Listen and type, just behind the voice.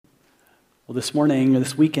Well, this morning, or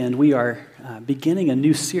this weekend, we are beginning a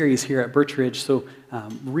new series here at Birchridge. So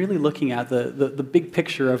really looking at the big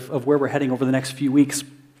picture of where we're heading over the next few weeks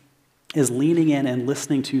is leaning in and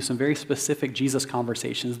listening to some very specific Jesus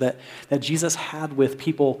conversations that Jesus had with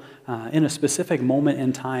people in a specific moment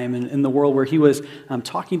in time in the world, where he was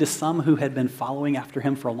talking to some who had been following after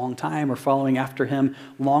him for a long time, or following after him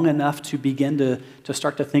long enough to begin to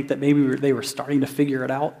start to think that maybe they were starting to figure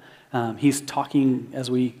it out. He's talking as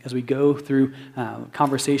we go through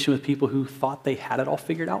conversation with people who thought they had it all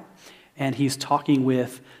figured out. And he's talking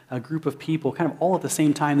with a group of people, kind of all at the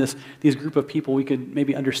same time. These group of people we could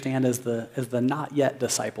maybe understand as the not yet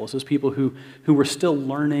disciples, those people who were still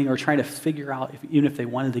learning or trying to figure out even if they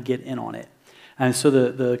wanted to get in on it. And so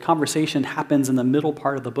the conversation happens in the middle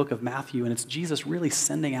part of the book of Matthew, and it's Jesus really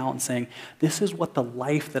sending out and saying, this is what the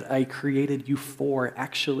life that I created you for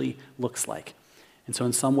actually looks like. And so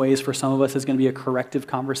in some ways, for some of us, it's going to be a corrective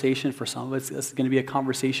conversation. For some of us, it's going to be a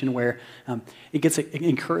conversation where it gets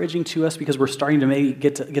encouraging to us because we're starting to maybe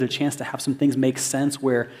get a chance to have some things make sense,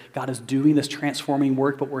 where God is doing this transforming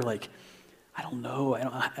work, but we're like, I don't know.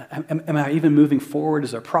 Am I even moving forward?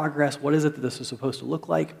 Is there progress? What is it that this is supposed to look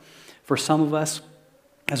like? For some of us,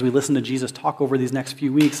 as we listen to Jesus talk over these next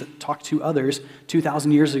few weeks, talk to others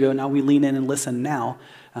 2,000 years ago, now we lean in and listen now.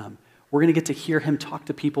 We're going to get to hear him talk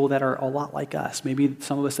to people that are a lot like us. Maybe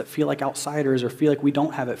some of us that feel like outsiders, or feel like we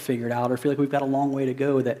don't have it figured out, or feel like we've got a long way to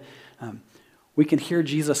go, that we can hear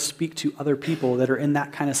Jesus speak to other people that are in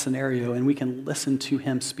that kind of scenario, and we can listen to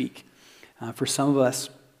him speak. For some of us,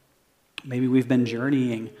 maybe we've been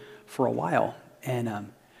journeying for a while,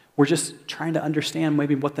 and we're just trying to understand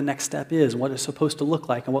maybe what the next step is, and what it's supposed to look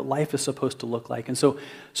like, and what life is supposed to look like. And so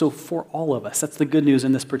for all of us, that's the good news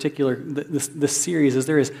in this particular, this series, is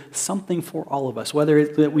there is something for all of us. Whether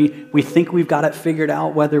it's that we think we've got it figured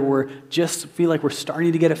out, whether we're just feel like we're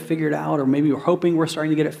starting to get it figured out, or maybe we're hoping we're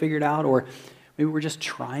starting to get it figured out, or maybe we're just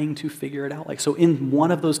trying to figure it out. Like, so in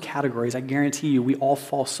one of those categories, I guarantee you, we all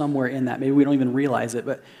fall somewhere in that. Maybe we don't even realize it,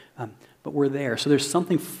 but we're there. So there's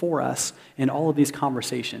something for us in all of these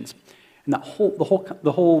conversations. And the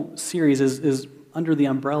whole series is under the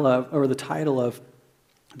umbrella or the title of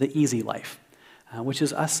The Easy Life, which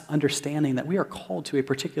is us understanding that we are called to a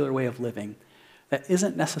particular way of living that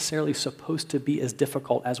isn't necessarily supposed to be as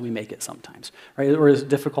difficult as we make it sometimes, right? Or as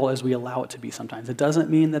difficult as we allow it to be sometimes. It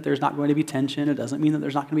doesn't mean that there's not going to be tension. It doesn't mean that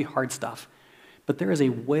there's not going to be hard stuff. But there is a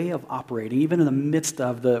way of operating, even in the midst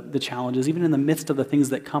of the challenges, even in the midst of the things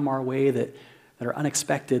that come our way that are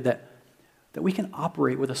unexpected, that we can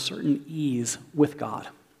operate with a certain ease with God.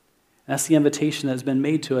 And that's the invitation that has been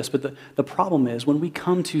made to us. But the problem is, when we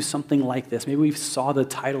come to something like this, maybe we saw the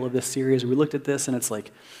title of this series, we looked at this, and it's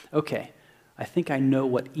like, okay, I think I know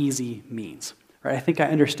what easy means. Right? I think I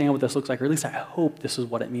understand what this looks like, or at least I hope this is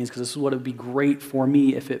what it means, because this is what would be great for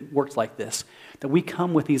me if it worked like this. That we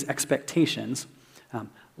come with these expectations,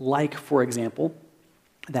 like, for example,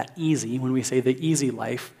 that easy, when we say the easy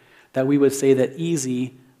life, that we would say that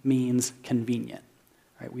easy means convenient.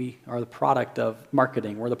 Right? We are the product of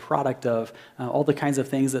marketing. We're the product of all the kinds of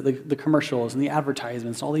things that the commercials and the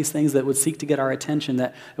advertisements, all these things that would seek to get our attention,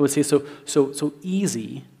 that it would say, so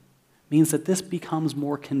easy means that this becomes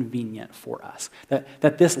more convenient for us.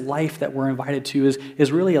 That this life that we're invited to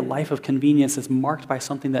is really a life of convenience that's marked by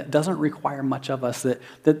something that doesn't require much of us,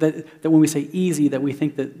 that when we say easy, that we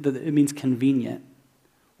think that it means convenient.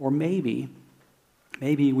 Or maybe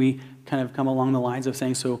we kind of come along the lines of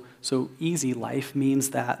saying, so easy life means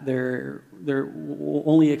that they're will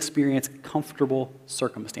only experience comfortable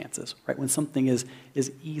circumstances, right? When something is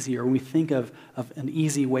easier, when we think of an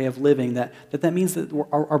easy way of living, that means that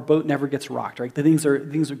our boat never gets rocked, right? The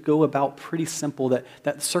things go about pretty simple,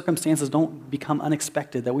 that circumstances don't become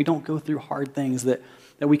unexpected, that we don't go through hard things, that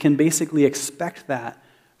we can basically expect that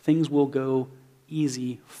things will go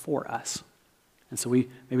easy for us. And so we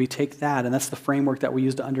maybe take that, and that's the framework that we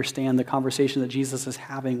use to understand the conversation that Jesus is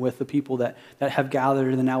having with the people that have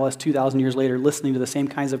gathered, and now us 2,000 years later listening to the same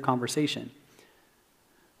kinds of conversation.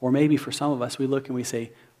 Or maybe for some of us, we look and we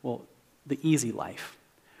say, well, the easy life.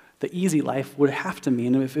 The easy life would have to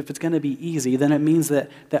mean, if it's going to be easy, then it means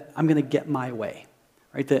that I'm going to get my way.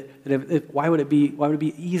 Right? Why would it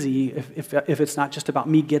be easy if it's not just about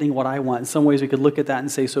me getting what I want? In some ways, we could look at that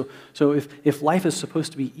and say, so if life is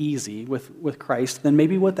supposed to be easy with Christ, then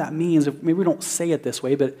maybe what that means, maybe we don't say it this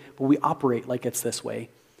way, but we operate like it's this way,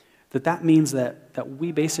 that means that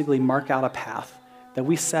we basically mark out a path, that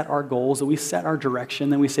we set our goals, that we set our direction,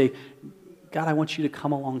 then we say, God, I want you to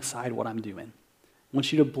come alongside what I'm doing. I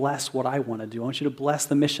want you to bless what I want to do. I want you to bless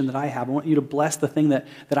the mission that I have. I want you to bless the thing that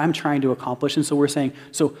I'm trying to accomplish. And so we're saying,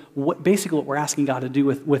 basically what we're asking God to do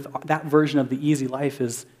with that version of the easy life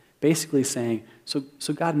is basically saying, so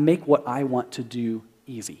God, make what I want to do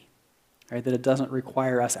easy. Right? That it doesn't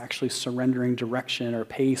require us actually surrendering direction or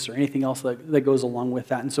pace or anything else that goes along with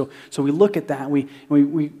that. And so we look at that and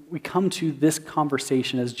we come to this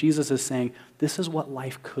conversation as Jesus is saying, this is what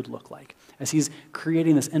life could look like. As he's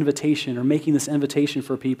creating this invitation or making this invitation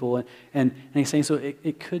for people, and he's saying, so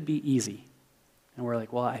it could be easy. And we're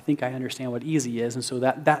like, well, I think I understand what easy is, and so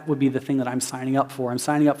that would be the thing that I'm signing up for. I'm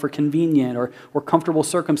signing up for convenient or comfortable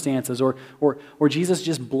circumstances, or Jesus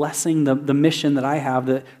just blessing the mission that I have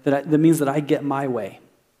that means that I get my way.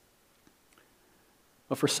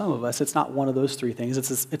 But for some of us, it's not one of those three things.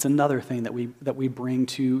 It's another thing that we bring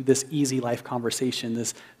to this easy life conversation,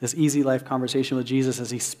 this easy life conversation with Jesus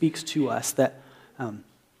as he speaks to us that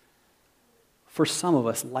for some of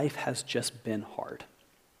us, life has just been hard,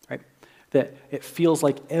 right? That it feels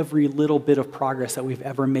like every little bit of progress that we've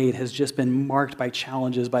ever made has just been marked by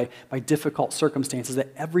challenges, by difficult circumstances, that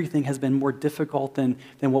everything has been more difficult than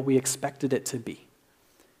what we expected it to be.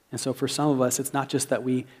 And so for some of us, it's not just that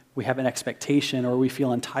we have an expectation or we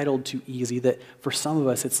feel entitled to easy, that for some of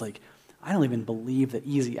us, it's like, I don't even believe that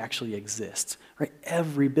easy actually exists, right?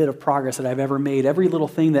 Every bit of progress that I've ever made, every little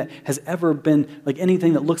thing that has ever been, like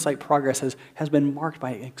anything that looks like progress has been marked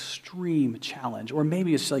by extreme challenge. Or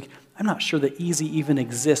maybe it's like, I'm not sure that easy even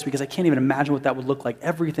exists because I can't even imagine what that would look like.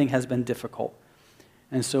 Everything has been difficult.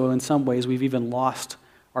 And so in some ways, we've even lost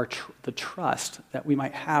the trust that we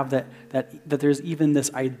might have that there's even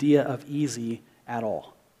this idea of easy at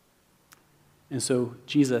all. And so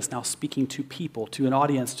Jesus now speaking to people, to an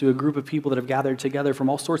audience, to a group of people that have gathered together from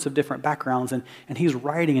all sorts of different backgrounds, and he's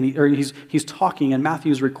writing, and he's talking, and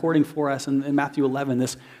Matthew's recording for us in Matthew 11,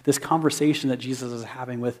 this conversation that Jesus is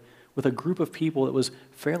having with a group of people that was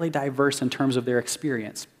fairly diverse in terms of their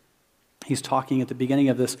experience. He's talking at the beginning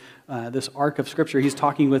of this arc of Scripture. He's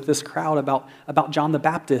talking with this crowd about John the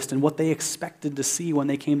Baptist and what they expected to see when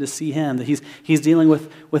they came to see him. That he's dealing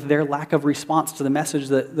with their lack of response to the message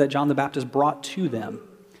that John the Baptist brought to them.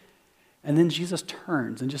 And then Jesus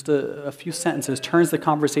turns, in just a few sentences, turns the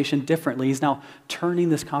conversation differently. He's now turning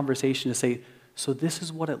this conversation to say, so this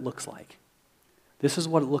is what it looks like. This is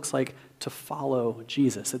what it looks like to follow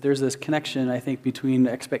Jesus. That there's this connection, I think, between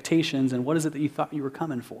expectations and what is it that you thought you were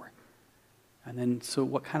coming for. And then, so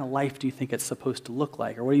what kind of life do you think it's supposed to look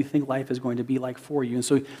like? Or what do you think life is going to be like for you? And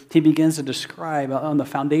so he begins to describe, on the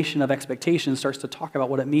foundation of expectation, starts to talk about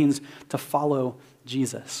what it means to follow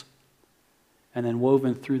Jesus. And then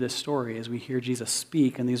woven through this story, as we hear Jesus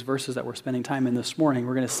speak, and these verses that we're spending time in this morning,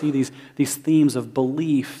 we're going to see these themes of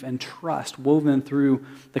belief and trust woven through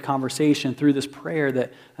the conversation, through this prayer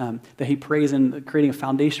that he prays in creating a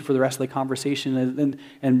foundation for the rest of the conversation,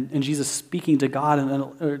 and Jesus speaking to God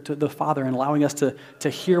and to the Father and allowing us to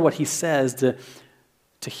hear what he says,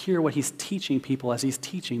 to hear what he's teaching people as he's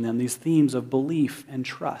teaching them, these themes of belief and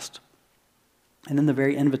trust. And then the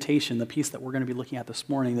very invitation, the piece that we're going to be looking at this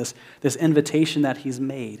morning, this invitation that he's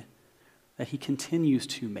made, that he continues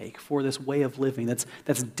to make for this way of living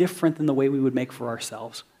that's different than the way we would make for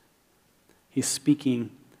ourselves. He's speaking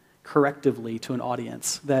correctively to an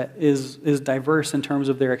audience that is diverse in terms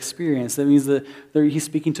of their experience. That means that he's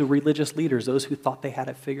speaking to religious leaders, those who thought they had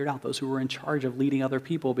it figured out, those who were in charge of leading other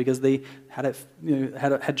people because they had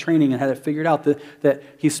training and had it figured out. That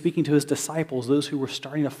he's speaking to his disciples, those who were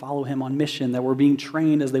starting to follow him on mission, that were being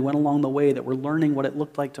trained as they went along the way, that were learning what it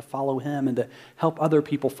looked like to follow him and to help other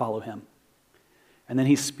people follow him. And then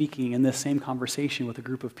he's speaking in this same conversation with a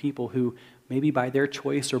group of people who maybe by their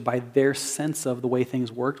choice or by their sense of the way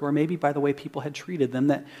things worked, or maybe by the way people had treated them,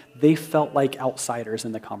 that they felt like outsiders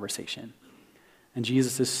in the conversation. And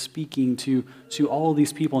Jesus is speaking to all of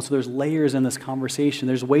these people. And so there's layers in this conversation.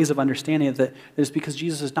 There's ways of understanding it that it's because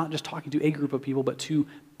Jesus is not just talking to a group of people, but to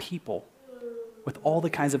people with all the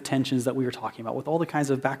kinds of tensions that we were talking about, with all the kinds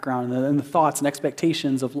of background and the thoughts and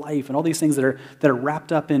expectations of life and all these things that are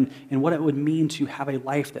wrapped up in what it would mean to have a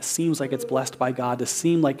life that seems like it's blessed by God, to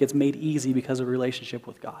seem like it's made easy because of a relationship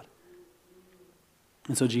with God.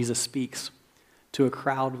 And so Jesus speaks to a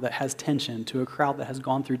crowd that has tension, to a crowd that has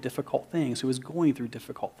gone through difficult things, who is going through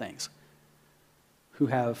difficult things, who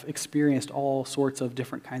have experienced all sorts of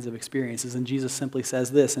different kinds of experiences. And Jesus simply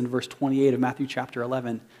says this in verse 28 of Matthew chapter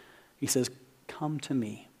 11. He says, "Come to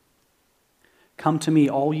me. Come to me,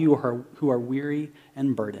 all you who are weary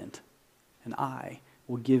and burdened, and I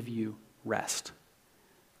will give you rest."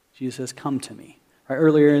 Jesus says, come to me. Right,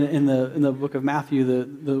 earlier in the book of Matthew,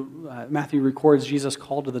 Matthew records Jesus'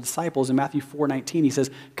 call to the disciples. In Matthew 4:19, he says,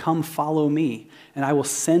 "Come follow me, and I will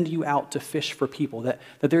send you out to fish for people." That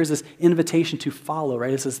there's this invitation to follow,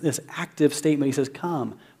 right? It's this active statement. He says,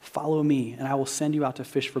 "Come, follow me, and I will send you out to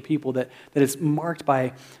fish for people." That is marked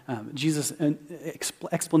by Jesus'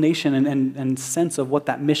 explanation and sense of what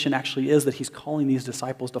that mission actually is that he's calling these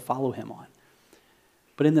disciples to follow him on.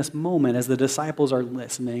 But in this moment, as the disciples are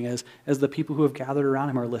listening, as the people who have gathered around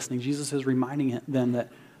him are listening, Jesus is reminding them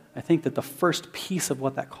that I think that the first piece of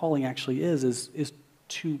what that calling actually is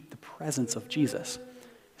to the presence of Jesus.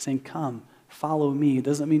 He's saying, "Come, follow me." It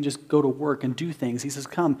doesn't mean just go to work and do things. He says,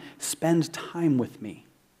 "Come, spend time with me."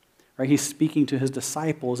 Right? He's speaking to his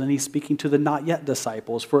disciples, and he's speaking to the not yet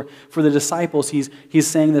disciples. For the disciples, he's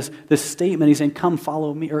saying this statement. He's saying, "Come,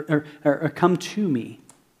 follow me," or "Come to me."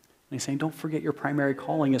 And he's saying, don't forget your primary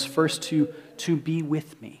calling is first to be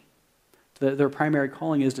with me. Their primary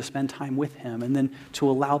calling is to spend time with him, and then to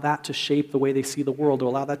allow that to shape the way they see the world, to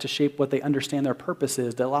allow that to shape what they understand their purpose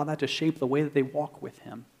is, to allow that to shape the way that they walk with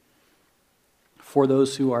him. For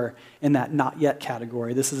those who are in that not yet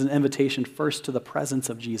category, this is an invitation first to the presence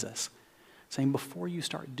of Jesus. Saying before you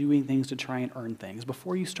start doing things to try and earn things,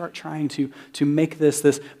 before you start trying to make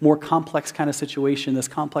this more complex kind of situation, this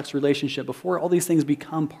complex relationship, before all these things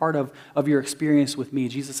become part of your experience with me,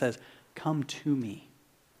 Jesus says, "Come to me.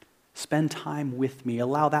 Spend time with me."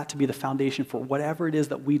 Allow that to be the foundation for whatever it is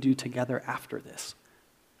that we do together after this.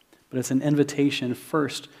 But it's an invitation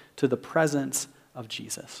first to the presence of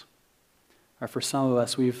Jesus. Or for some of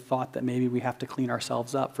us, we've thought that maybe we have to clean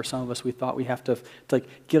ourselves up. For some of us, we thought we have to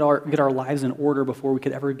get our lives in order before we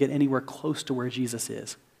could ever get anywhere close to where Jesus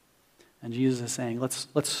is. And Jesus is saying,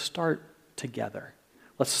 let's start together.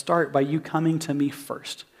 Let's start by you coming to me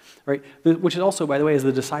first. Right? Which is also, by the way, as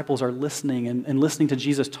the disciples are listening and listening to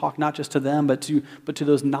Jesus talk, not just to them, but to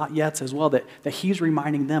those not yets as well, that he's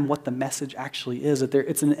reminding them what the message actually is, that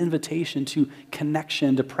it's an invitation to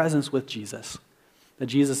connection, to presence with Jesus. That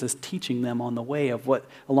Jesus is teaching them along the way of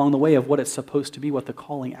what it's supposed to be, what the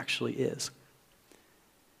calling actually is.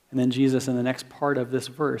 And then Jesus, in the next part of this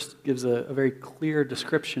verse, gives a very clear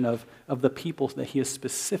description of the people that he is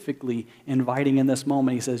specifically inviting in this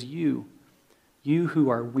moment. He says, you who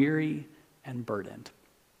are weary and burdened.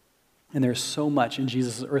 And there's so much in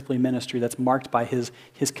Jesus' earthly ministry that's marked by his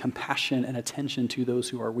compassion and attention to those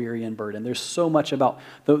who are weary and burdened. There's so much about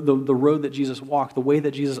the road that Jesus walked, the way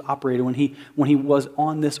that Jesus operated when he was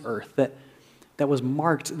on this earth that was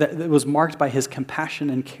marked by his compassion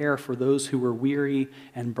and care for those who were weary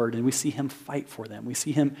and burdened. We see him fight for them. We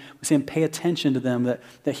see him pay attention to them,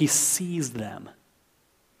 that he sees them,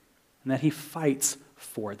 and that he fights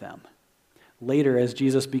for them. Later, as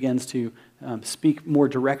Jesus begins to speak more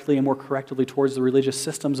directly and more correctively towards the religious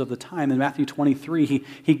systems of the time, in Matthew 23,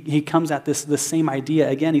 he comes at this same idea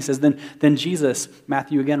again. He says, then Jesus,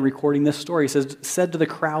 Matthew again recording this story, said to the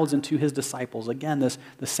crowds and to his disciples, again,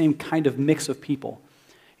 the same kind of mix of people.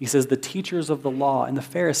 He says, the teachers of the law and the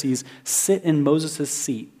Pharisees sit in Moses'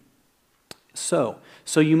 seat. So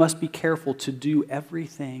you must be careful to do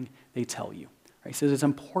everything they tell you. Right? He says it's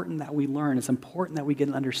important that we learn. It's important that we get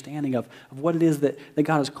an understanding of what it is that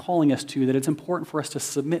God is calling us to, that it's important for us to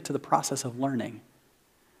submit to the process of learning.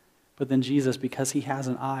 But then Jesus, because he has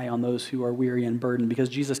an eye on those who are weary and burdened, because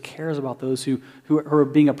Jesus cares about those who are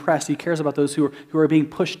being oppressed, he cares about those who are being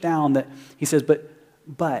pushed down, that he says, but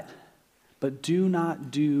do not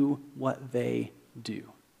do what they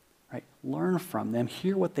do. Right? Learn from them.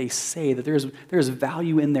 Hear what they say, that there's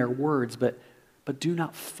value in their words, but do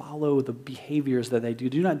not follow the behaviors that they do.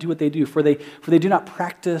 Do not do what they do, for they do not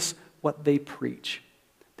practice what they preach.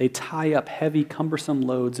 They tie up heavy, cumbersome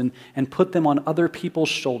loads and put them on other people's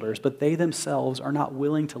shoulders, but they themselves are not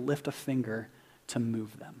willing to lift a finger to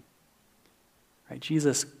move them. Right?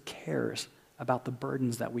 Jesus cares about the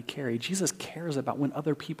burdens that we carry. Jesus cares about when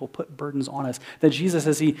other people put burdens on us. That Jesus,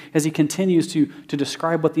 as he continues to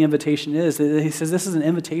describe what the invitation is, he says this is an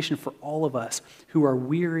invitation for all of us who are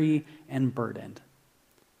weary and burdened.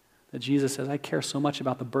 That Jesus says, I care so much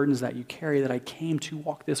about the burdens that you carry that I came to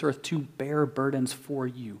walk this earth to bear burdens for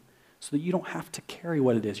you, so that you don't have to carry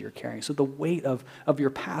what it is you're carrying. So the weight of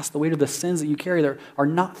your past, the weight of the sins that you carry, there are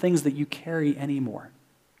not things that you carry anymore.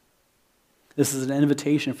 This is an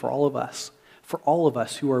invitation for all of us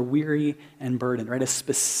who are weary and burdened, right? A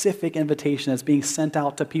specific invitation that's being sent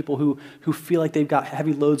out to people who feel like they've got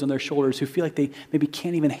heavy loads on their shoulders, who feel like they maybe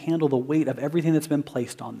can't even handle the weight of everything that's been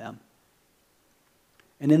placed on them.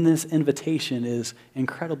 And in this invitation is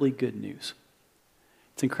incredibly good news.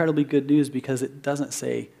 It's incredibly good news because it doesn't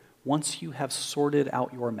say, once you have sorted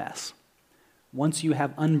out your mess, once you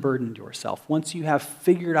have unburdened yourself, once you have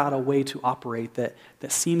figured out a way to operate that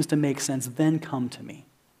seems to make sense, then come to me.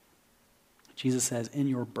 Jesus says, in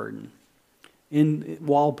your burden,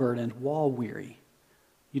 while burdened, while weary,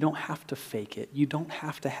 you don't have to fake it. You don't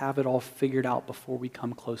have to have it all figured out before we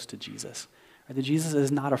come close to Jesus. Right? That Jesus is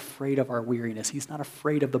not afraid of our weariness. He's not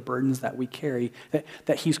afraid of the burdens that we carry,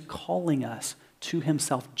 that he's calling us to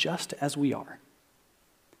himself just as we are.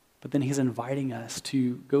 But then he's inviting us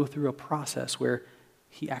to go through a process where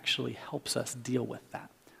he actually helps us deal with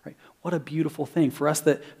that. Right? What a beautiful thing for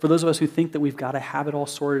those of us who think that we've got to have it all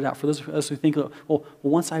sorted out. For those of us who think, well,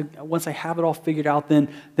 once I have it all figured out, then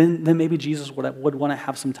maybe Jesus would want to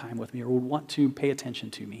have some time with me or would want to pay attention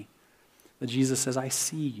to me. But Jesus says, I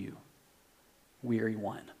see you, weary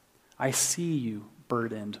one. I see you,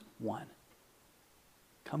 burdened one.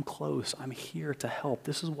 Come close. I'm here to help.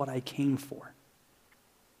 This is what I came for.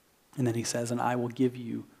 And then he says, and I will give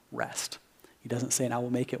you rest. He doesn't say, and I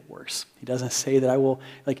will make it worse. He doesn't say that I will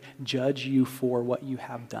judge you for what you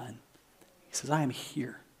have done. He says, I am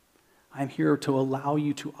here. I am here to allow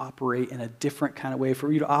you to operate in a different kind of way,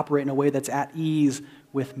 for you to operate in a way that's at ease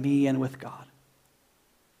with me and with God.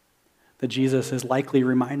 That Jesus is likely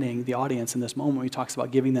reminding the audience in this moment when he talks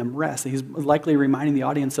about giving them rest, that he's likely reminding the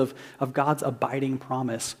audience of God's abiding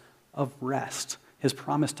promise of rest. His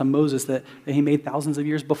promise to Moses that he made thousands of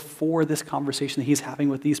years before this conversation that he's having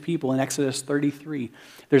with these people in Exodus 33.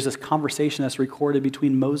 There's this conversation that's recorded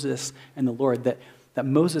between Moses and the Lord that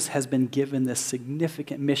Moses has been given this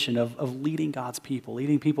significant mission of leading God's people,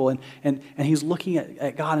 and he's looking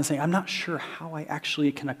at God and saying, I'm not sure how I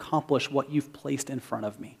actually can accomplish what you've placed in front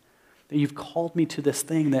of me. That you've called me to this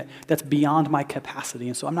thing that's beyond my capacity.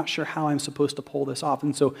 And so I'm not sure how I'm supposed to pull this off.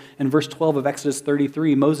 And so in verse 12 of Exodus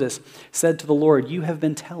 33, Moses said to the Lord, you have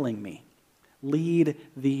been telling me, lead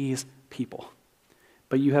these people,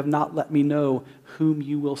 but you have not let me know whom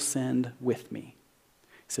you will send with me.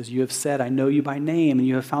 He says, you have said, I know you by name, and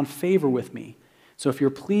you have found favor with me. So if you're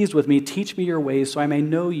pleased with me, teach me your ways so I may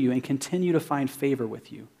know you and continue to find favor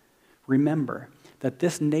with you. Remember that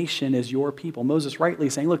this nation is your people. Moses rightly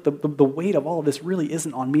saying, look, the weight of all of this really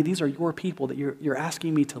isn't on me. These are your people that you're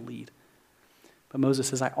asking me to lead. But Moses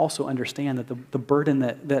says, I also understand that the burden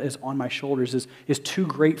that is on my shoulders is too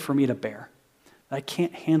great for me to bear. I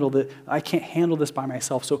can't handle this by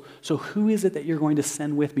myself. So who is it that you're going to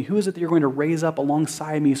send with me? Who is it that you're going to raise up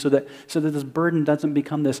alongside me so that this burden doesn't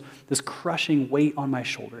become this crushing weight on my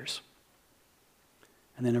shoulders?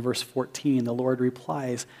 And then in verse 14, the Lord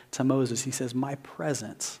replies to Moses. He says, my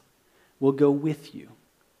presence will go with you,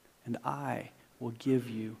 and I will give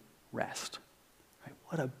you rest. Right?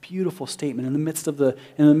 What a beautiful statement in the midst of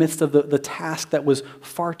the task that was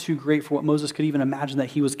far too great for what Moses could even imagine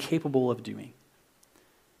that he was capable of doing.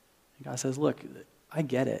 And God says, look, I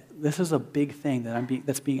get it. This is a big thing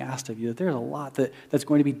that's being asked of you, that there's a lot that's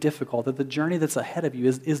going to be difficult, that the journey that's ahead of you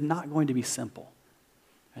is not going to be simple.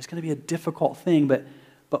 It's going to be a difficult thing, but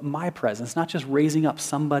my presence, not just raising up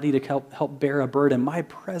somebody to help bear a burden, my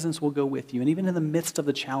presence will go with you. And even in the midst of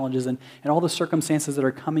the challenges and all the circumstances that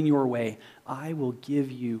are coming your way, I will give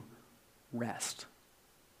you rest.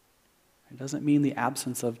 It doesn't mean the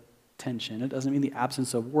absence of tension. It doesn't mean the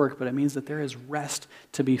absence of work, but it means that there is rest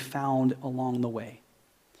to be found along the way.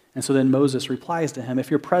 And so then Moses replies to him, if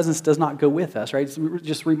your presence does not go with us, right? It's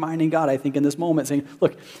just reminding God, I think, in this moment, saying,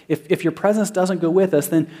 look, if your presence doesn't go with us,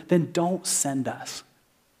 then don't send us.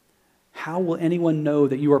 How will anyone know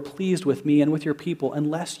that you are pleased with me and with your people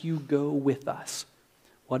unless you go with us?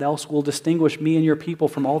 What else will distinguish me and your people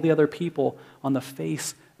from all the other people on the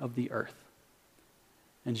face of the earth?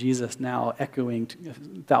 And Jesus, now echoing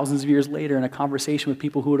thousands of years later in a conversation with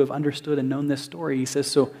people who would have understood and known this story, he says,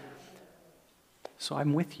 so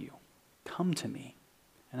I'm with you. Come to me.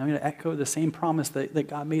 And I'm going to echo the same promise that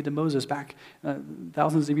God made to Moses back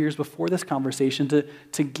thousands of years before this conversation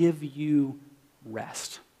to give you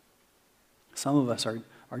rest. Some of us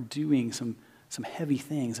are doing some heavy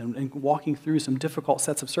things and walking through some difficult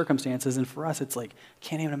sets of circumstances, and for us it's like,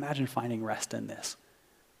 can't even imagine finding rest in this.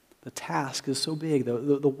 The task is so big,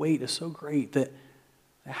 the weight is so great that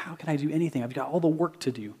how can I do anything? I've got all the work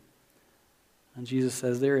to do. And Jesus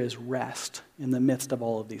says there is rest in the midst of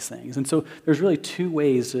all of these things. And so there's really two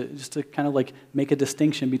ways, just to kind of make a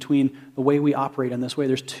distinction between the way we operate in this way.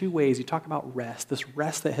 There's two ways. You talk about rest, this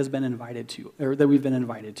rest that has been invited to, or that we've been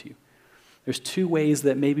invited to. There's two ways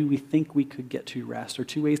that maybe we think we could get to rest, or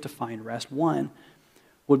two ways to find rest. One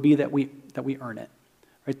would be that we earn it.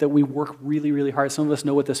 right? That we work really, really hard. Some of us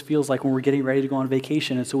know what this feels like when we're getting ready to go on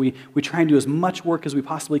vacation. And so we try and do as much work as we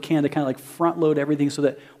possibly can to kind of like front load everything so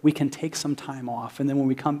that we can take some time off. And then when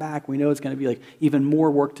we come back, we know it's going to be like even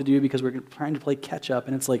more work to do because we're trying to play catch up.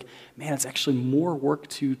 And it's like, man, it's actually more work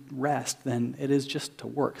to rest than it is just to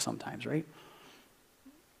work sometimes, right?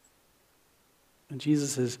 And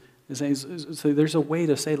Jesus is saying, so there's a way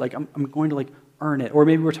to say, like, I'm going to like earn it. Or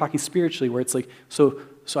maybe we're talking spiritually where it's like, so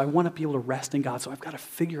I want to be able to rest in God, so I've got to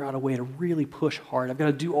figure out a way to really push hard. I've got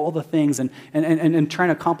to do all the things and trying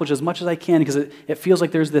to accomplish as much as I can because it feels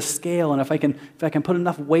like there's this scale, and if I can put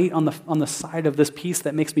enough weight on the side of this piece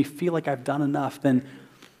that makes me feel like I've done enough, then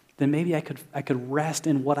maybe I could rest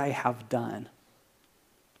in what I have done.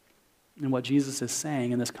 And what Jesus is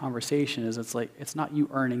saying in this conversation is it's like, it's not you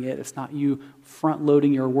earning it. It's not you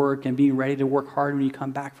front-loading your work and being ready to work hard when you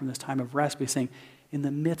come back from this time of rest. But he's saying, in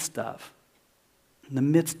the midst of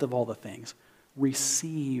all the things,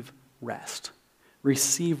 receive rest.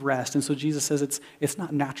 Receive rest. And so Jesus says it's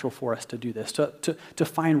not natural for us to do this, to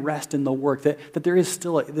find rest in the work, that there is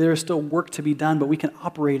still work to be done, but we can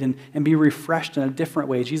operate and be refreshed in a different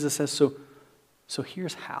way. Jesus says, so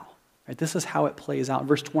here's how. Right, this is how it plays out. In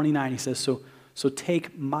verse 29, he says, so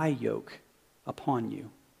take my yoke upon you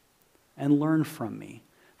and learn from me,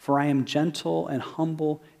 for I am gentle and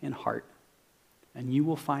humble in heart, and you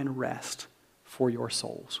will find rest for your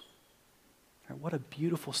souls. Right, what a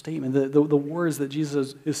beautiful statement. The words that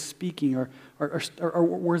Jesus is speaking are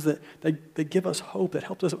words that give us hope, that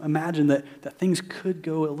help us imagine that things could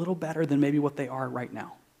go a little better than maybe what they are right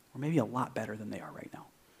now, or maybe a lot better than they are right now.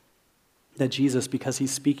 That Jesus, because he's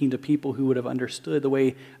speaking to people who would have understood the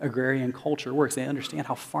way agrarian culture works, they understand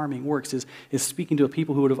how farming works, is speaking to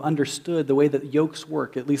people who would have understood the way that yokes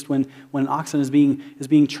work, at least when an oxen is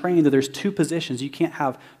being trained, that there's two positions. You can't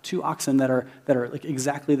have two oxen that are like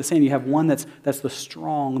exactly the same. You have one that's the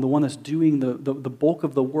strong, the one that's doing the bulk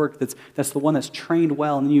of the work, that's the one that's trained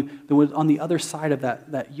well, and then on the other side of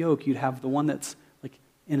that yoke, you'd have the one that's like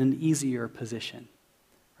in an easier position.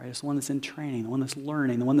 Right? It's the one that's in training, the one that's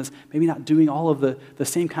learning, the one that's maybe not doing all of the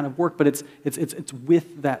same kind of work, but it's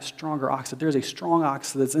with that stronger ox. That there's a strong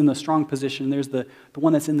ox that's in the strong position, and there's the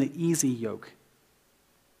one that's in the easy yoke.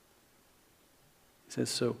 He says,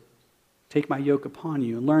 so take my yoke upon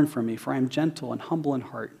you and learn from me, for I am gentle and humble in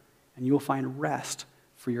heart, and you will find rest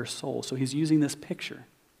for your soul. So he's using this picture.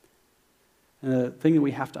 And the thing that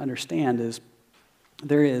we have to understand is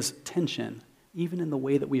there is tension even in the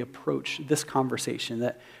way that we approach this conversation,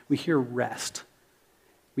 that we hear rest.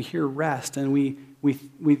 We hear rest, and we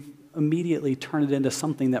immediately turn it into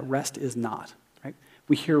something that rest is not. Right?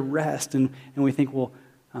 We hear rest, and we think, well,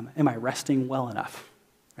 am I resting well enough?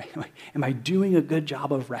 Right? Am I doing a good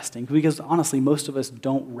job of resting? Because honestly, most of us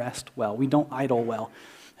don't rest well. We don't idle well.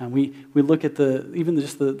 And we look at even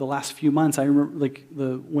the last few months. I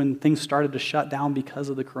remember when things started to shut down because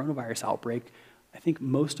of the coronavirus outbreak. I think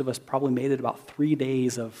most of us probably made it about 3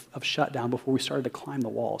 days of shutdown before we started to climb the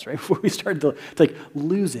walls, right? Before we started to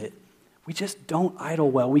lose it. We just don't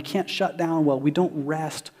idle well. We can't shut down well. We don't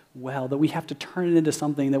rest well. That we have to turn it into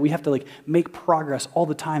something, that we have to make progress all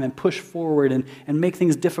the time and push forward and make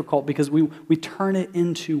things difficult because we turn it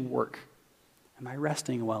into work. Am I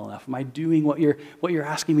resting well enough? Am I doing what you're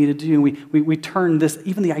asking me to do? We turn this,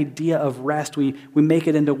 even the idea of rest, we make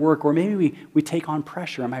it into work, or maybe we take on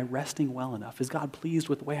pressure. Am I resting well enough? Is God pleased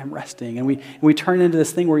with the way I'm resting? And we turn it into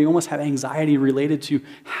this thing where you almost have anxiety related to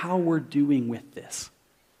how we're doing with this.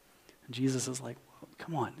 And Jesus is like,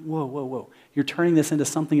 come on, whoa. You're turning this into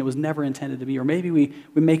something it was never intended to be. Or maybe we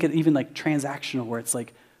make it even transactional, where it's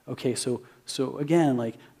like, okay, so again, I'm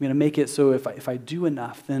going to make it so if I do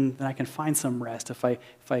enough, then I can find some rest. If I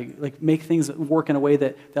make things work in a way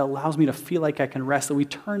that allows me to feel like I can rest, that we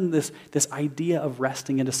turn this idea of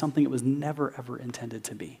resting into something it was never, ever intended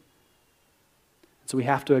to be. So we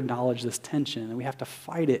have to acknowledge this tension, and we have to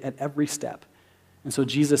fight it at every step. And so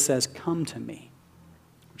Jesus says, come to me,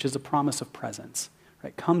 which is a promise of presence.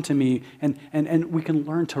 Right? Come to me, and we can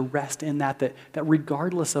learn to rest in that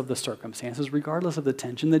regardless of the circumstances, regardless of the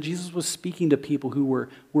tension, that Jesus was speaking to people who were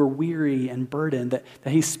weary and burdened, that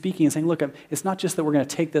he's speaking and saying, look, it's not just that we're going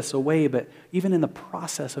to take this away, but even in the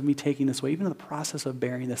process of me taking this away, even in the process of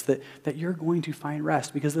bearing this, that you're going to find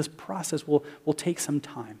rest, because this process will take some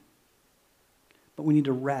time. But we need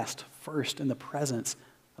to rest first in the presence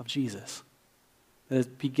of Jesus. That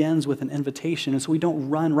it begins with an invitation. And so we don't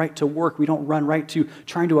run right to work. We don't run right to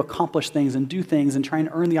trying to accomplish things and do things and try and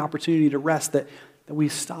earn the opportunity to rest. That we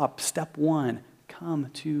stop. Step one, come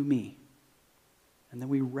to me. And then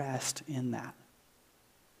we rest in that.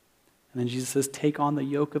 And then Jesus says, take on the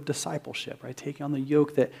yoke of discipleship, right? Take on the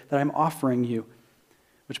yoke that I'm offering you.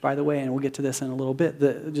 which, by the way, and we'll get to this in a little bit,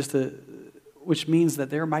 which means that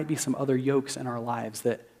there might be some other yokes in our lives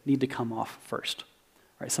that need to come off first,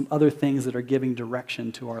 right? Some other things that are giving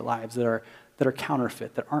direction to our lives that are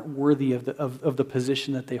counterfeit, that aren't worthy of the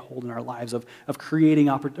position that they hold in our lives, of creating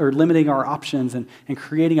or limiting our options and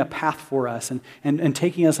creating a path for us and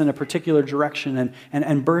taking us in a particular direction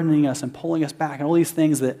and burdening us and pulling us back and all these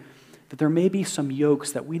things that there may be some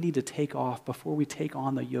yokes that we need to take off before we take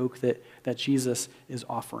on the yoke that Jesus is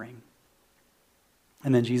offering.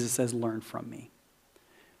 And then Jesus says, learn from me,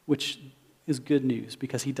 which is good news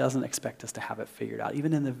because he doesn't expect us to have it figured out.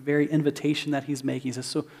 Even in the very invitation that he's making, he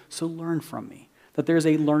says, so learn from me. That there's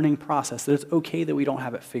a learning process, that it's okay that we don't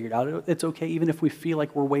have it figured out. It's okay even if we feel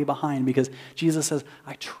like we're way behind because Jesus says,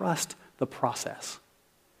 I trust the process.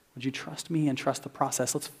 Would you trust me and trust the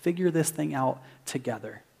process? Let's figure this thing out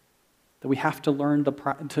together. That we have to learn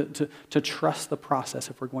to trust the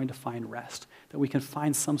process if we're going to find rest. That we can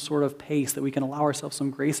find some sort of pace, that we can allow ourselves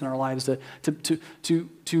some grace in our lives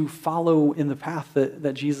to follow in the path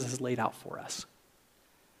that Jesus has laid out for us.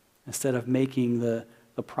 Instead of making the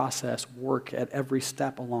process work at every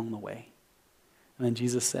step along the way. And then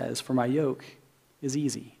Jesus says, for my yoke is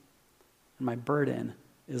easy, and my burden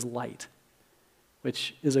is light.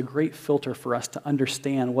 Which is a great filter for us to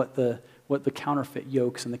understand what the counterfeit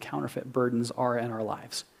yokes and the counterfeit burdens are in our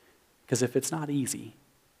lives. Because if it's not easy,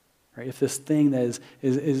 right? If this thing that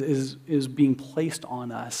is being placed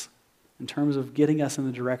on us in terms of getting us in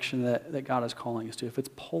the direction that God is calling us to, if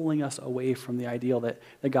it's pulling us away from the ideal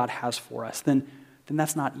that God has for us, then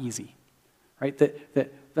that's not easy, right?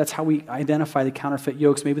 That's how we identify the counterfeit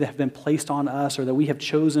yokes, maybe that have been placed on us or that we have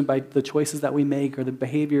chosen by the choices that we make or the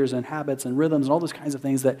behaviors and habits and rhythms and all those kinds of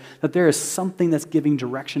things, that there is something that's giving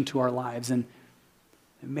direction to our lives, and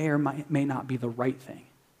it may or may not be the right thing.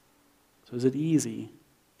 So is it easy?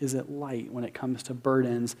 Is it light when it comes to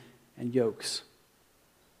burdens and yokes?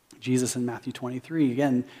 Jesus in Matthew 23,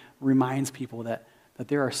 again, reminds people that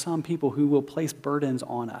there are some people who will place burdens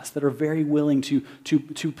on us, that are very willing to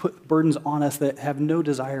put burdens on us that have no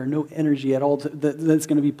desire, no energy at all that's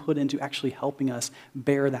going to be put into actually helping us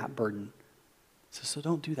bear that burden. So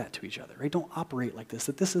don't do that to each other, right? Don't operate like this,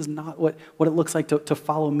 that this is not what it looks like to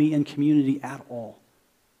follow me in community at all.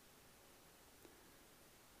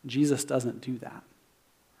 Jesus doesn't do that,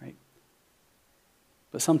 right?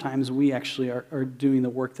 But sometimes we actually are doing the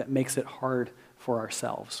work that makes it hard for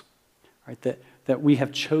ourselves, right? That we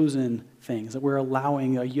have chosen things, that we're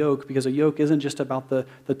allowing a yoke, because a yoke isn't just about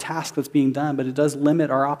the task that's being done, but it does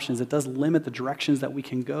limit our options. It does limit the directions that we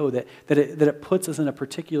can go, that it puts us in a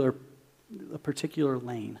particular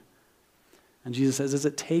lane. And Jesus says, is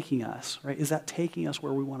it taking us, right? Is that taking us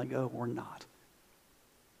where we want to go or not?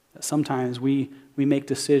 That sometimes we make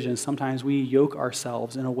decisions, sometimes we yoke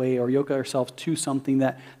ourselves in a way or yoke ourselves to something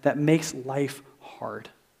that makes life hard.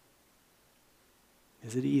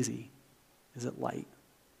 Is it easy? Is it light?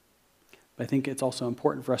 But I think it's also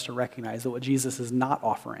important for us to recognize that what Jesus is not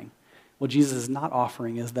offering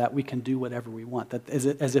is that we can do whatever we want, that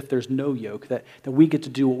as if there's no yoke, that we get to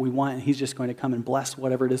do what we want and he's just going to come and bless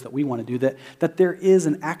whatever it is that we want to do, that there is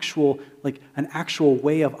an actual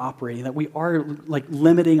way of operating, that we are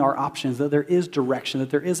limiting our options, that there is direction, that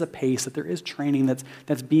there is a pace, that there is training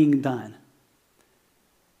that's being done.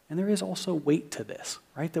 And there is also weight to this,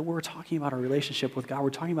 right? That we're talking about our relationship with God, we're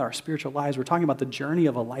talking about our spiritual lives, we're talking about the journey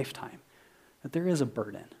of a lifetime, that there is a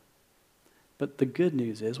burden. But the good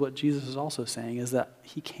news is, what Jesus is also saying is that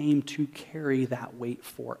he came to carry that weight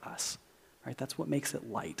for us, right? That's what makes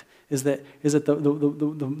it light, is that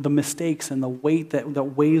the mistakes and the weight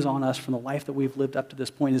that weighs on us from the life that we've lived up to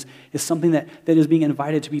this point is something that is being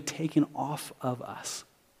invited to be taken off of us.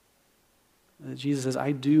 Jesus says,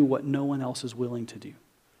 I do what no one else is willing to do.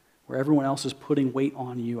 Where everyone else is putting weight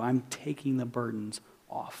on you, I'm taking the burdens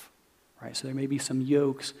off, right? So there may be some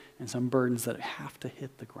yokes and some burdens that have to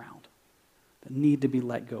hit the ground, that need to be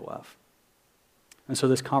let go of. And so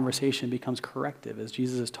this conversation becomes corrective as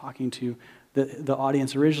Jesus is talking to the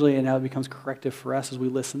audience originally, and now it becomes corrective for us as we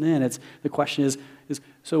listen in. The question is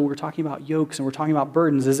so we're talking about yokes and we're talking about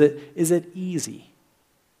burdens. Is it easy?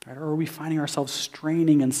 Right? Or are we finding ourselves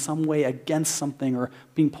straining in some way against something or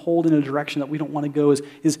being pulled in a direction that we don't want to go? Is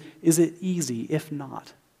it easy? If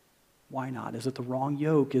not, why not? Is it the wrong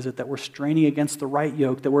yoke? Is it that we're straining against the right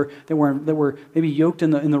yoke, that we're maybe yoked in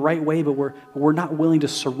the right way, but we're not willing to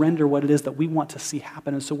surrender what it is that we want to see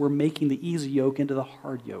happen, and so we're making the easy yoke into the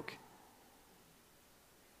hard yoke?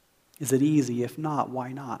 Is it easy? If not,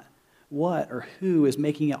 why not? what or who is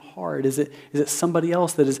making it hard? Is it somebody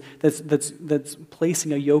else that's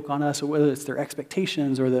placing a yoke on us, or whether it's their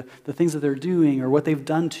expectations or the things that they're doing or what they've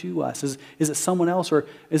done to us? Is it someone else, or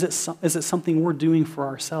is it something we're doing for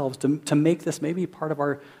ourselves to make this maybe part of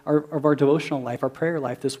our devotional life, our prayer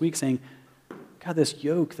life this week, saying, God, this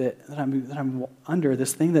yoke that I'm under,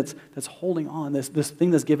 this thing that's holding on, this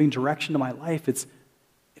thing that's giving direction to my life, it's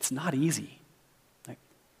not easy.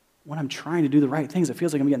 When I'm trying to do the right things, it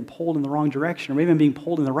feels like I'm getting pulled in the wrong direction, or maybe I'm being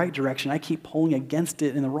pulled in the right direction. I keep pulling against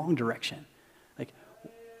it in the wrong direction.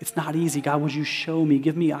 It's not easy. God, would you show me,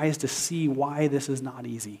 give me eyes to see why this is not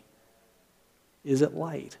easy? Is it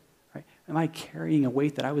light? Right? Am I carrying a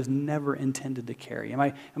weight that I was never intended to carry? Am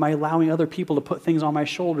I allowing other people to put things on my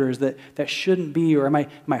shoulders that shouldn't be, or am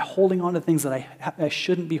I holding on to things that I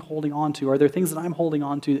shouldn't be holding on to? Are there things that I'm holding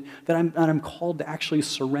on to that I'm called to actually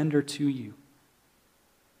surrender to you?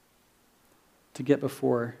 To get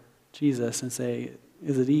before Jesus and say,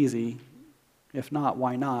 is it easy? If not,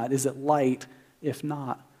 why not? Is it light? If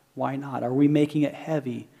not, why not? Are we making it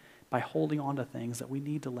heavy by holding on to things that we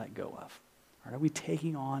need to let go of? Are we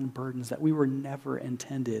taking on burdens that we were never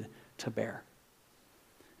intended to bear?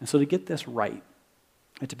 And so to get this right,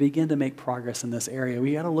 and to begin to make progress in this area,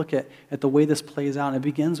 we got to look at the way this plays out. And it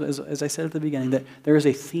begins, as I said at the beginning, that there is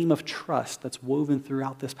a theme of trust that's woven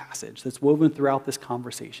throughout this passage, that's woven throughout this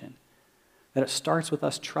conversation. That it starts with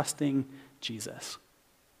us trusting Jesus.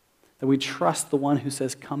 That we trust the one who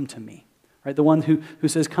says, come to me. Right? The one who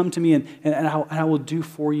says, come to me and I will do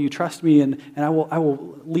for you. Trust me and I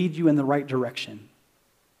will lead you in the right direction.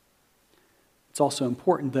 It's also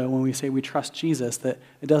important, though, when we say we trust Jesus, that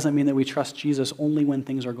it doesn't mean that we trust Jesus only when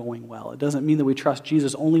things are going well. It doesn't mean that we trust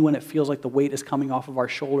Jesus only when it feels like the weight is coming off of our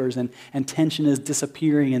shoulders and tension is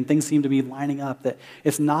disappearing and things seem to be lining up. That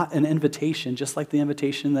it's not an invitation, just like the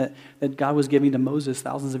invitation that God was giving to Moses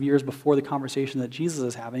thousands of years before the conversation that Jesus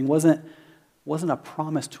is having wasn't a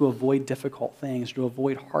promise to avoid difficult things, to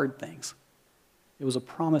avoid hard things. It was a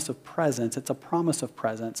promise of presence. It's a promise of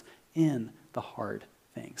presence in the hard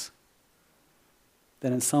things.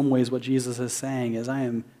 That in some ways what Jesus is saying is, I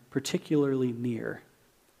am particularly near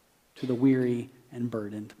to the weary and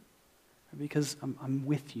burdened because I'm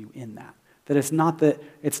with you in that. That it's not that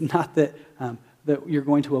you're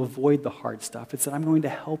going to avoid the hard stuff. It's that I'm going to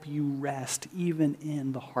help you rest even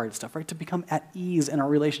in the hard stuff, right? To become at ease in our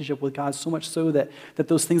relationship with God, so much so that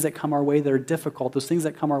those things that come our way that are difficult, those things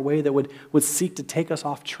that come our way that would seek to take us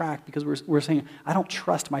off track because we're saying, I don't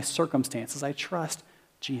trust my circumstances, I trust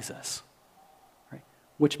Jesus.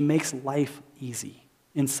 Which makes life easy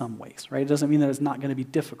in some ways, right? It doesn't mean that it's not going to be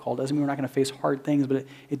difficult. It doesn't mean we're not going to face hard things, but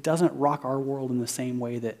it doesn't rock our world in the same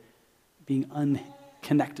way that being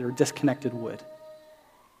unconnected or disconnected would.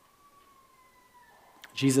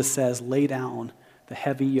 Jesus says, lay down the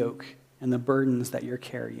heavy yoke and the burdens that you're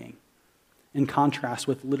carrying. In contrast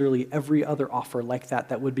with literally every other offer like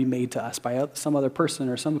that would be made to us by some other person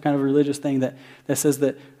or some kind of religious thing that says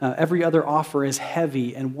that every other offer is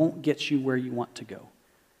heavy and won't get you where you want to go.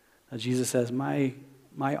 Jesus says, my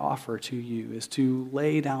offer to you is to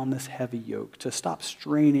lay down this heavy yoke, to stop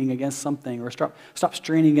straining against something or stop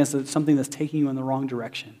straining against something that's taking you in the wrong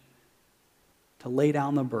direction, to lay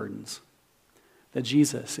down the burdens. That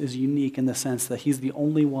Jesus is unique in the sense that he's the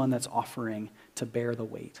only one that's offering to bear the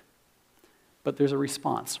weight. But there's a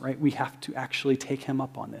response, right? We have to actually take him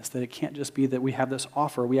up on this, that it can't just be that we have this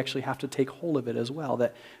offer. We actually have to take hold of it as well,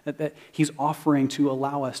 that he's offering to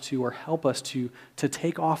allow us to or help us to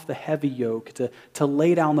take off the heavy yoke, to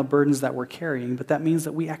lay down the burdens that we're carrying, but that means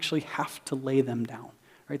that we actually have to lay them down,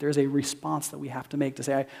 right? There's a response that we have to make to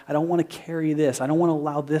say, I don't want to carry this. I don't want to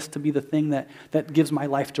allow this to be the thing that gives my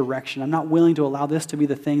life direction. I'm not willing to allow this to be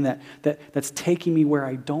the thing that's taking me where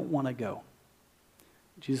I don't want to go.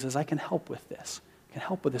 Jesus says, I can help with this. I can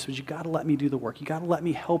help with this, but you got to let me do the work. You got to let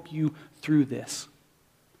me help you through this.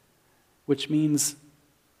 Which means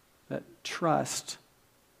that trust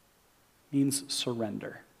means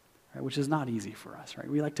surrender, right? Which is not easy for us, right?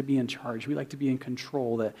 We like to be in charge. We like to be in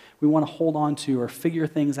control, that we want to hold on to or figure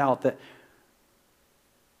things out, that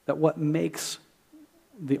what makes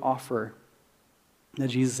the offer that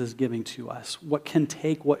Jesus is giving to us, what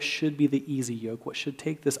should be the easy yoke, what should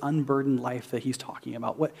take this unburdened life that he's talking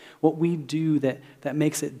about, what we do that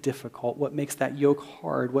makes it difficult, what makes that yoke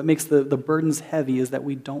hard, what makes the burdens heavy is that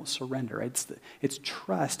we don't surrender. Right? It's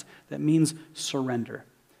trust that means surrender.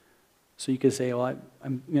 So you could say, well,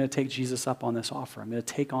 I'm going to take Jesus up on this offer. I'm going to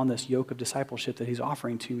take on this yoke of discipleship that he's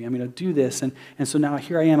offering to me. I'm going to do this. And so now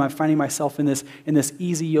here I am. I'm finding myself in this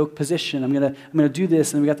easy yoke position. I'm going to do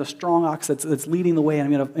this. And we got the strong ox that's leading the way.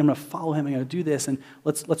 And I'm going to follow him. I'm going to do this. And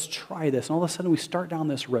let's try this. And all of a sudden we start down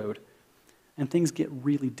this road. and things get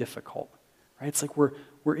really difficult, right? It's like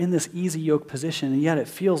we're in this easy yoke position, and yet it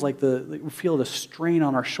feels like we feel the strain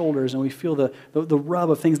on our shoulders, and we feel the rub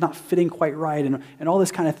of things not fitting quite right, and all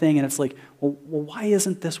this kind of thing, and it's like, well, why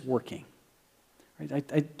isn't this working?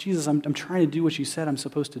 Right? Jesus, I'm trying to do what you said I'm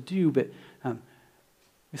supposed to do, but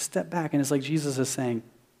we step back, and it's like Jesus is saying,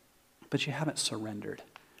 but you haven't surrendered.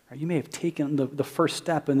 Right? You may have taken the first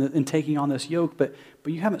step in taking on this yoke, but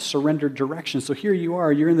you haven't surrendered direction. So here you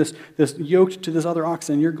are, you're in this yoke to this other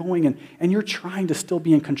oxen, and you're going, and you're trying to still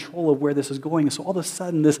be in control of where this is going. And so all of a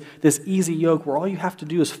sudden, this easy yoke where all you have to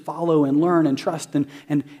do is follow and learn and trust and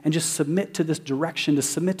just submit to this direction, to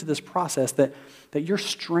submit to this process that you're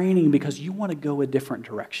straining because you want to go a different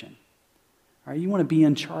direction. Right? You want to be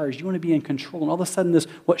in charge. You want to be in control. And all of a sudden,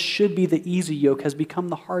 what should be the easy yoke has become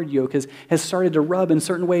the hard yoke, has started to rub in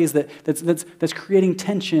certain ways that's creating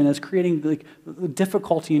tension, that's creating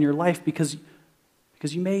difficulty in your life because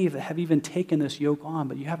you may have even taken this yoke on,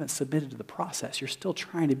 but you haven't submitted to the process. You're still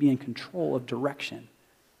trying to be in control of direction.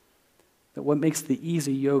 That what makes the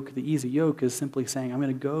easy yoke is simply saying, I'm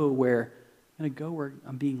going to go where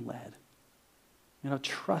I'm being led. I'm going to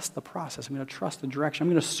trust the process. I'm going to trust the direction.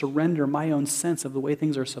 I'm going to surrender my own sense of the way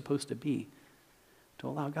things are supposed to be, to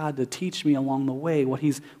allow God to teach me along the way what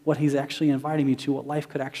He's actually inviting me to, what life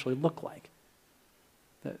could actually look like.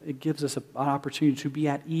 That it gives us an opportunity to be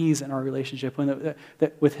at ease in our relationship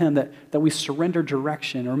with Him, that we surrender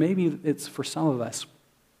direction, or maybe it's for some of us,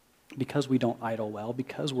 because we don't idle well,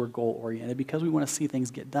 because we're goal-oriented, because we want to see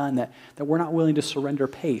things get done, that we're not willing to surrender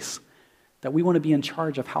pace, that we want to be in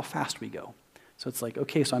charge of how fast we go. So it's like,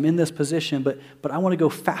 okay, so I'm in this position, but I want to go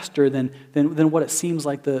faster than what it seems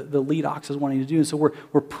like the lead ox is wanting to do. And so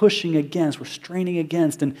we're pushing against, we're straining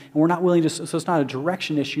against, and we're not willing to, so it's not a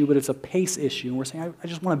direction issue, but it's a pace issue. And we're saying, I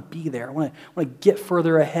just want to be there. I want to get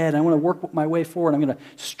further ahead. I want to work my way forward. I'm going to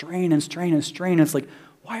strain and strain and strain. And it's like,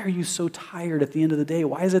 why are you so tired at the end of the day?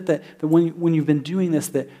 Why is it that when you've been doing this,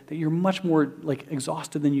 that you're much more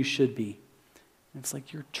exhausted than you should be? And it's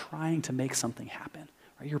like you're trying to make something happen.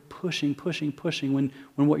 You're pushing when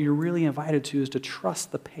what you're really invited to is to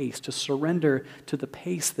trust the pace, to surrender to the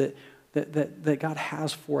pace that God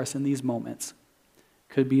has for us in these moments.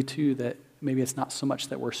 Could be too that maybe it's not so much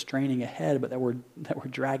that we're straining ahead, but that we're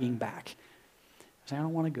dragging back. I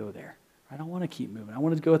don't want to go there. I don't want to keep moving. I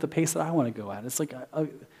want to go at the pace that I want to go at. It's like I'm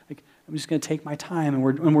just going to take my time, and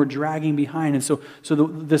we're dragging behind. And so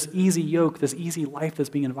this easy yoke, this easy life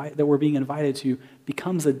that we're being invited to,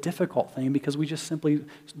 becomes a difficult thing because we just simply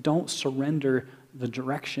don't surrender the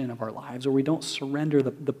direction of our lives, or we don't surrender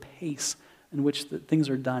the pace in which things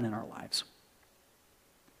are done in our lives.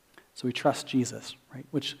 So we trust Jesus, right?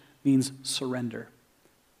 Which means surrender,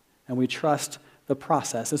 and we trust the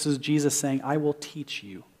process. This is Jesus saying, "I will teach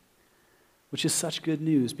you." Which is such good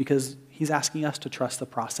news because He's asking us to trust the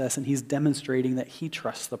process, and He's demonstrating that He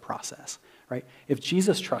trusts the process, right? If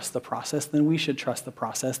Jesus trusts the process, then we should trust the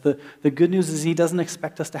process. The good news is He doesn't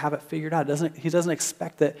expect us to have it figured out. He doesn't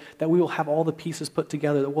expect that we will have all the pieces put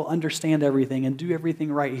together, that we'll understand everything and do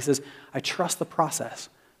everything right. He says, I trust the process.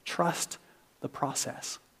 Trust the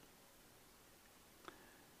process.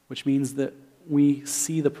 Which means that we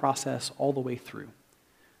see the process all the way through.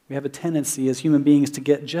 We have a tendency as human beings to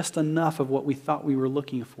get just enough of what we thought we were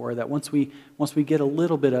looking for, that once we get a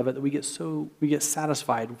little bit of it, that we get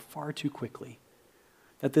satisfied far too quickly.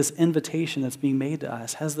 That this invitation that's being made to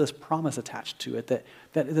us has this promise attached to it,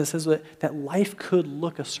 that says that life could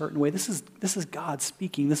look a certain way. This is God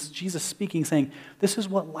speaking. This is Jesus speaking, saying, this is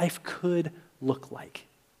what life could look like.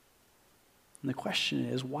 And the question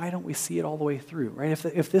is, why don't we see it all the way through, right?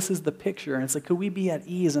 If this is the picture, and it's like, could we be at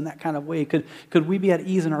ease in that kind of way? Could we be at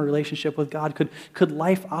ease in our relationship with God? Could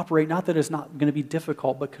life operate, not that it's not going to be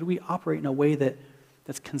difficult, but could we operate in a way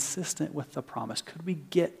that's consistent with the promise? Could we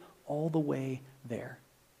get all the way there?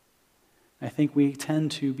 I think we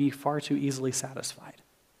tend to be far too easily satisfied,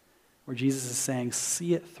 where Jesus is saying,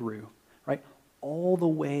 see it through, right? All the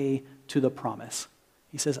way to the promise.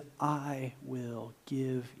 He says, I will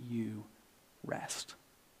give you rest.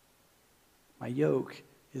 My yoke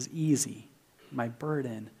is easy. My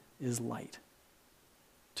burden is light.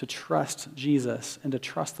 To trust Jesus and to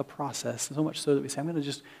trust the process, so much so that we say, I'm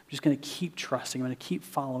just going to keep trusting. I'm going to keep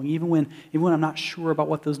following, even when I'm not sure about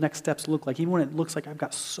what those next steps look like, even when it looks like I've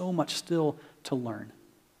got so much still to learn.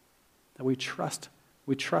 That we trust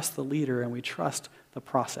the leader and we trust the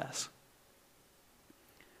process.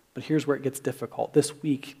 But here's where it gets difficult. This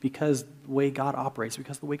week, because the way God operates,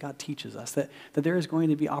 because the way God teaches us, that there is going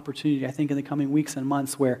to be opportunity, I think, in the coming weeks and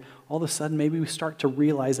months where all of a sudden maybe we start to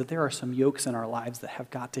realize that there are some yokes in our lives that have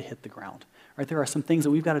got to hit the ground. Right? There are some things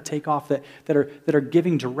that we've got to take off that are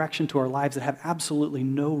giving direction to our lives that have absolutely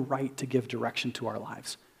no right to give direction to our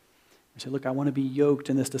lives. You say, look, I want to be yoked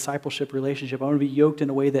in this discipleship relationship. I want to be yoked in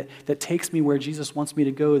a way that takes me where Jesus wants me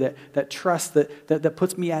to go, that trusts, that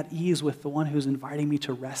puts me at ease with the one who's inviting me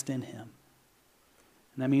to rest in him.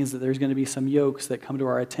 And that means that there's going to be some yokes that come to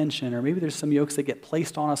our attention, or maybe there's some yokes that get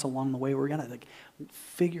placed on us along the way. We're going to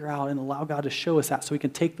figure out and allow God to show us that so we can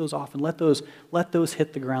take those off and let those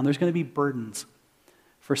hit the ground. There's going to be burdens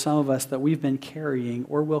for some of us that we've been carrying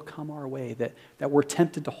or will come our way that we're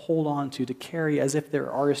tempted to hold on to carry as if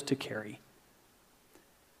they're ours to carry.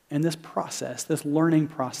 And this process, this learning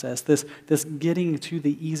process, this getting to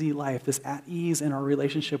the easy life, this at ease in our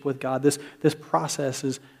relationship with God, this process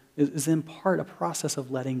is in part a process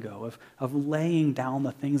of letting go, of laying down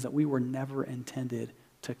the things that we were never intended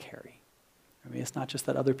to carry. I mean, it's not just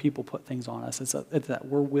that other people put things on us, it's that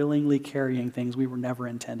we're willingly carrying things we were never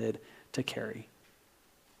intended to carry.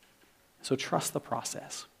 So trust the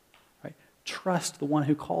process, right? Trust the one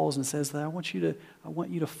who calls and says that I want you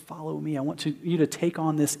to follow me. I want you to take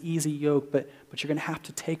on this easy yoke, but you're going to have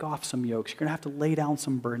to take off some yokes. You're going to have to lay down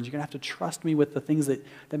some burdens. You're going to have to trust me with the things that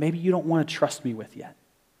maybe you don't want to trust me with yet.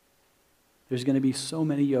 There's going to be so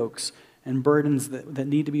many yokes and burdens that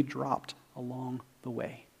need to be dropped along the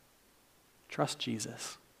way. Trust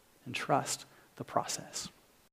Jesus and trust the process.